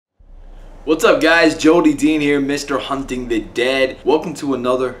What's up guys, Jody Dean here, Mr. Hunting the Dead. Welcome to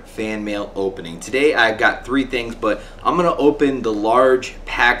another fan mail opening. Today I've got three things, but I'm gonna open the large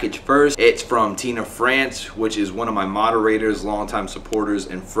package first. It's from Tina France, which is one of my moderators, longtime supporters,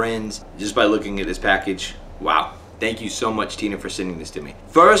 and friends. Just by looking at this package, wow. Thank you so much, Tina, for sending this to me.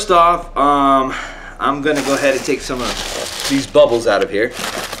 First off, I'm gonna go ahead and take some of these bubbles out of here.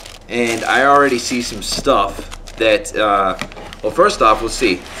 And I already see some stuff that, well, first off, let's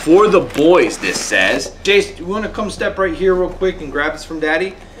see. For the boys, this says. Jace, you want to come step right here real quick and grab this from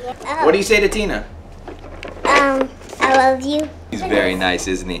Daddy? Yeah. What do you say to Tina? I love you. He's very nice,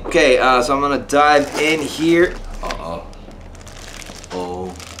 isn't he? Okay, so I'm going to dive in here. Uh-oh.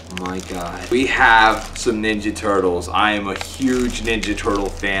 Oh my God. We have some Ninja Turtles. I am a huge Ninja Turtle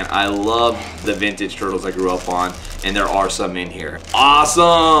fan. I love the vintage Turtles I grew up on, and there are some in here.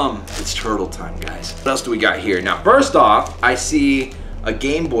 Awesome! It's turtle time, guys. What else do we got here? Now, first off, I see a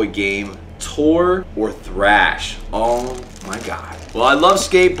Game Boy game, Tor or Thrash. Oh my God. Well, I love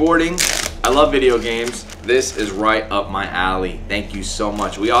skateboarding. I love video games. This is right up my alley. Thank you so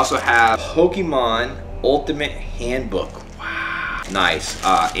much. We also have Pokemon Ultimate Handbook. Wow. Nice.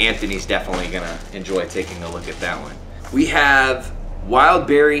 Anthony's definitely gonna enjoy taking a look at that one. We have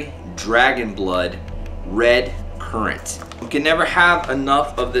Wildberry Dragon Blood Red Current. You can never have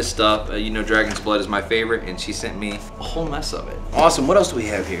enough of this stuff. You know, Dragon's Blood is my favorite, and she sent me a whole mess of it. Awesome. What else do we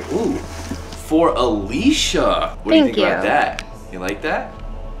have here? Ooh, for Alicia. What do you think about that? You like that?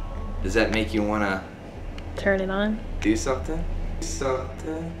 Does that make you want to turn it on? Do something?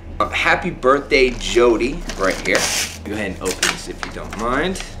 Something. Happy birthday, Jody, right here. Go ahead and open this if you don't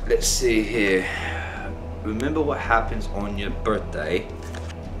mind. Let's see here. Remember what happens on your birthday.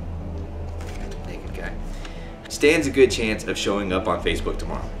 Naked guy. Stands a good chance of showing up on Facebook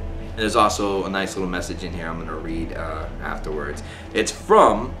tomorrow. And there's also a nice little message in here I'm gonna read afterwards. It's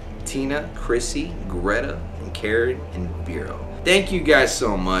from Tina, Chrissy, Greta, and Karen, and Vero. Thank you guys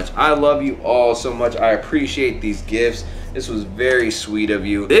so much. I love you all so much. I appreciate these gifts. This was very sweet of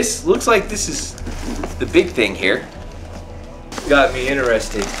you. This looks like this is the big thing here. Got me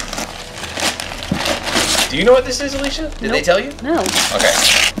interested. Do you know what this is, Alicia? Did they tell you? No. Okay.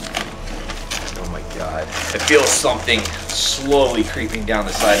 Oh my God. I feel something slowly creeping down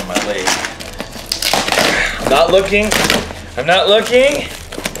the side of my leg. I'm not looking. I'm not looking.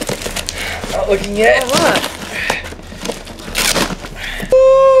 I'm not looking yet. Oh, look.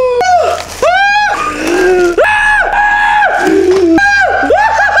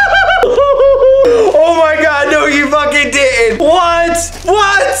 Oh my God, no you fucking didn't. What?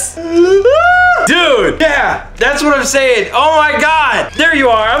 What? Dude, yeah, that's what I'm saying. Oh my God, there you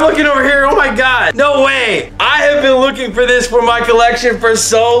are. I'm looking over here. Oh my God, no way. I have been looking for this for my collection for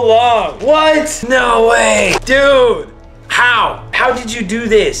so long. What? No way. Dude, how? How did you do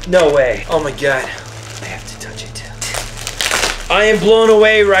this? No way. Oh my God, I have to touch it. I am blown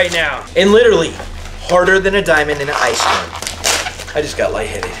away right now. And literally, harder than a diamond in an ice storm. I just got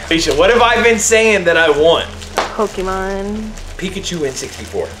lightheaded. Alicia, what have I been saying that I want? Pokemon. Pikachu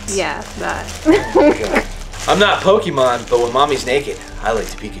N64. Yeah, that. Oh God. I'm not Pokemon, but when mommy's naked, I like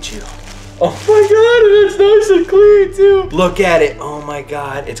to Pikachu. Oh my God, and it's nice and clean too. Look at it. Oh my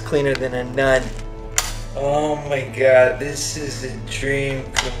God, it's cleaner than a nun. Oh my God, this is a dream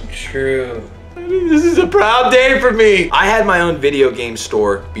come true. This is a proud day for me. I had my own video game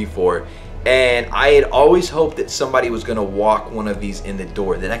store before, and I had always hoped that somebody was gonna walk one of these in the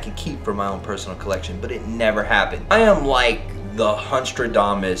door that I could keep for my own personal collection, but it never happened. I am like the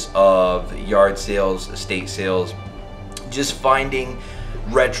Hunstradamus of yard sales, estate sales, just finding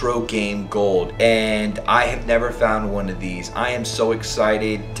retro game gold, and I have never found one of these. I am so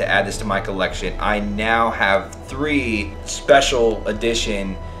excited to add this to my collection. I now have 3 special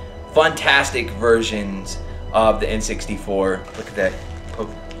edition, fantastic versions of the N64. Look at that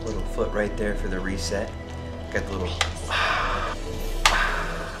little foot right there for the reset. Got the little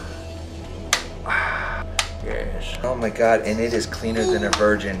yes. Oh my God, and it is cleaner than a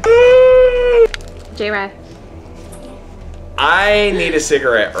virgin. J-Ray. I need a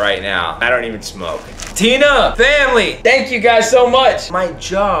cigarette right now. I don't even smoke. Tina, family, thank you guys so much. My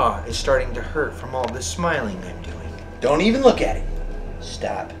jaw is starting to hurt from all this smiling I'm doing. Don't even look at it.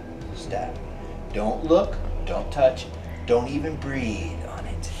 Stop, stop. Don't look, don't touch, don't even breathe on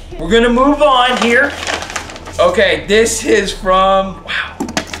it. We're gonna move on here. Okay, this is from, wow.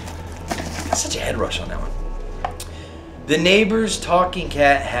 Got such a head rush on that one. The Neighbor's Talking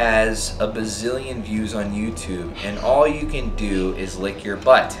Cat has a bazillion views on YouTube, and all you can do is lick your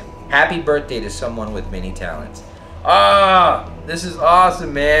butt. Happy birthday to someone with many talents. Ah, this is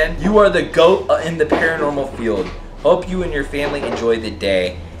awesome, man. You are the GOAT in the paranormal field. Hope you and your family enjoy the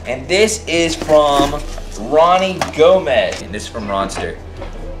day. And this is from Ronnie Gomez. And this is from Ronster.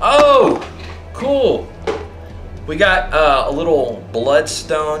 Oh, cool. We got a little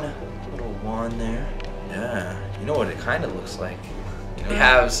bloodstone, little wand there. Yeah, you know what it kind of looks like. We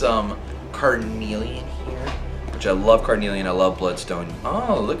have some carnelian here, which I love carnelian, I love bloodstone.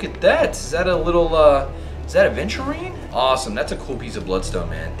 Oh, look at that. Is that a little, is that a venturine? Awesome, that's a cool piece of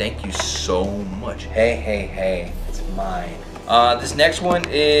bloodstone, man. Thank you so much. Hey, hey, hey, it's mine. This next one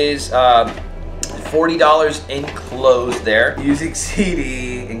is $40 enclosed there. Music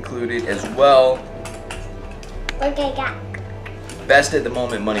CD included as well. Look, I got. Best at the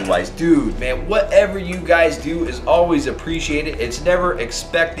moment money-wise. Dude, man, whatever you guys do is always appreciated. It's never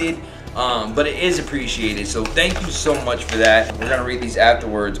expected, but it is appreciated. So thank you so much for that. We're gonna read these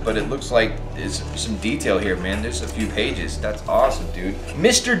afterwards, but it looks like there's some detail here, man. There's a few pages. That's awesome, dude.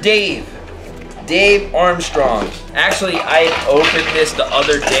 Mr. Dave Armstrong. Actually, I had opened this the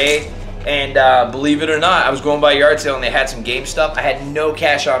other day, and believe it or not, I was going by a yard sale and they had some game stuff. I had no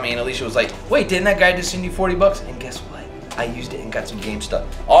cash on me, and Alicia was like, wait, didn't that guy just send you 40 bucks? And guess what? I used it and got some game stuff.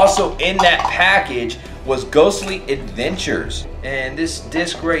 Also in that package was Ghostly Adventures. And this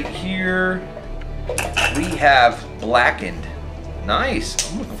disc right here, we have Blackened. Nice.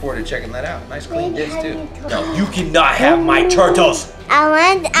 I'm looking forward to checking that out. Nice clean disc too. No, you cannot have my turtles.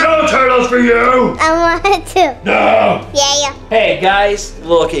 No turtles for you. I want to. No. Yeah. Hey guys,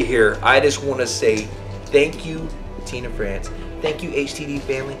 look at here. I just want to say thank you, Tina France. Thank you, HTD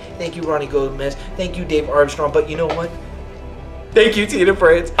family. Thank you, Ronnie Gomez. Thank you, Dave Armstrong. But you know what? Thank you, Tina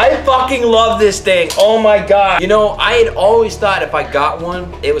France. I fucking love this thing. Oh my God. You know, I had always thought if I got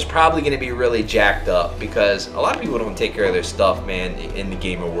one, it was probably gonna be really jacked up because a lot of people don't take care of their stuff, man, in the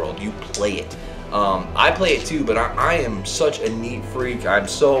gamer world. You play it. I play it too, but I am such a neat freak. I'm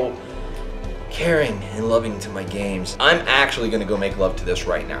so caring and loving to my games. I'm actually gonna go make love to this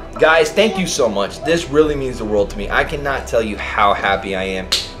right now. Guys, thank you so much. This really means the world to me. I cannot tell you how happy I am.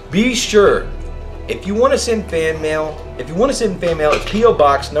 Be sure, if you want to send fan mail, it's P.O.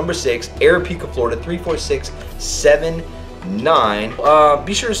 Box number 6, Arapahoe, Florida 34679.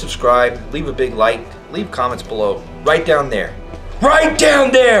 Be sure to subscribe, leave a big like, leave comments below, right down there. Right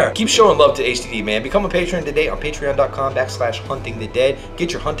down there! Keep showing love to HTD, man. Become a patron today on patreon.com/huntingthedead.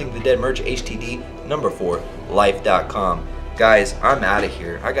 Get your Hunting the Dead merch at HTD 4life.com. Guys, I'm out of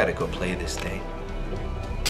here. I gotta go play this thing.